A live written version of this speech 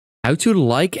how to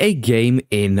like a game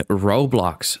in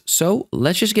Roblox. So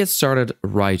let's just get started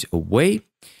right away.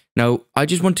 Now, I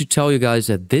just want to tell you guys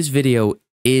that this video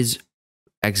is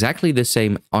exactly the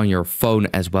same on your phone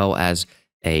as well as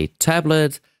a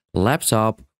tablet,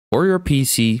 laptop, or your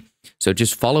PC. So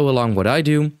just follow along what I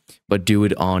do, but do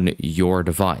it on your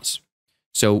device.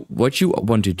 So what you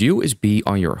want to do is be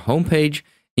on your homepage,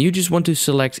 and you just want to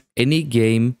select any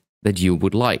game that you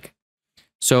would like.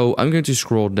 So I'm going to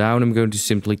scroll down. I'm going to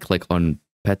simply click on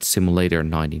Pet Simulator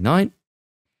 99.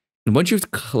 And once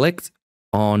you've clicked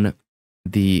on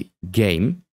the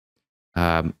game,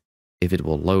 if it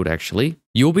will load actually,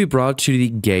 you'll be brought to the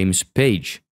games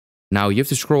page. Now you have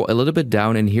to scroll a little bit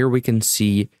down, and here we can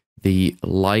see the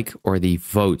like or the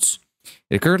votes.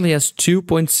 It currently has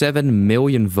 2.7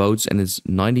 million votes and is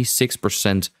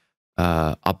 96%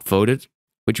 upvoted,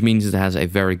 which means it has a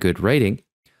very good rating.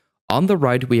 On the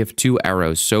right, we have two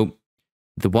arrows. So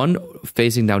the one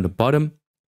facing down the bottom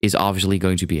is obviously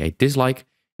going to be a dislike,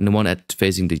 and the one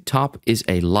facing the top is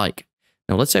a like.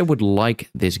 Now, let's say I would like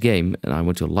this game, and I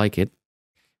want to like it.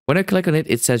 When I click on it,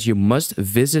 it says you must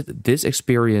visit this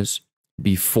experience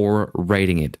before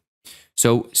rating it.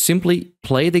 So simply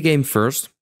play the game first,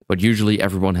 but usually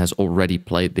everyone has already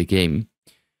played the game,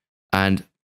 and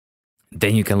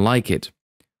then you can like it.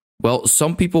 Well,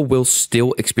 some people will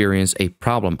still experience a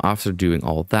problem after doing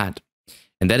all that,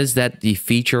 and that is that the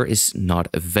feature is not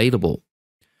available.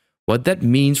 What that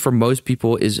means for most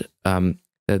people is that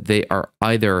they are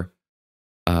either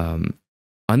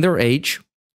underage,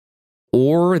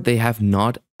 or they have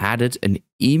not added an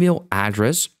email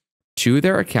address to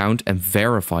their account and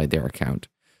verified their account.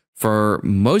 For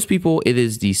most people, it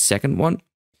is the second one.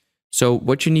 So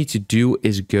what you need to do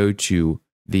is go to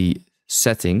the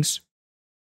settings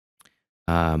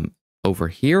over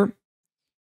here,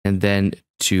 and then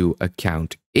to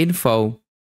account info.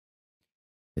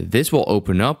 This will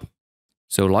open up.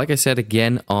 So like I said,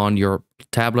 again, on your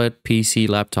tablet, PC,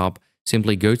 laptop,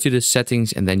 simply go to the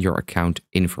settings and then your account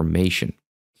information.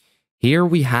 Here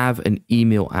we have an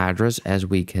email address, as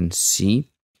we can see,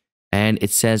 and it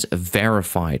says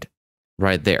verified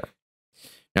right there.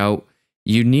 Now,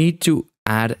 you need to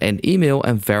add an email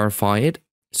and verify it.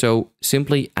 So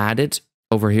simply add it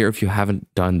over here if you haven't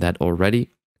done that already.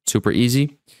 Super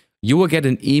easy. You will get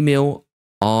an email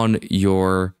on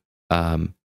your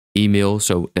email.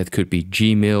 So that could be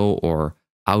Gmail or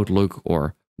Outlook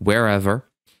or wherever.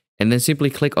 And then simply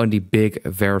click on the big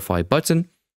verify button.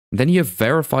 Then you have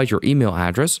verified your email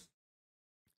address.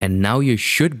 And now you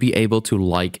should be able to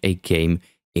like a game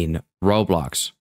in Roblox.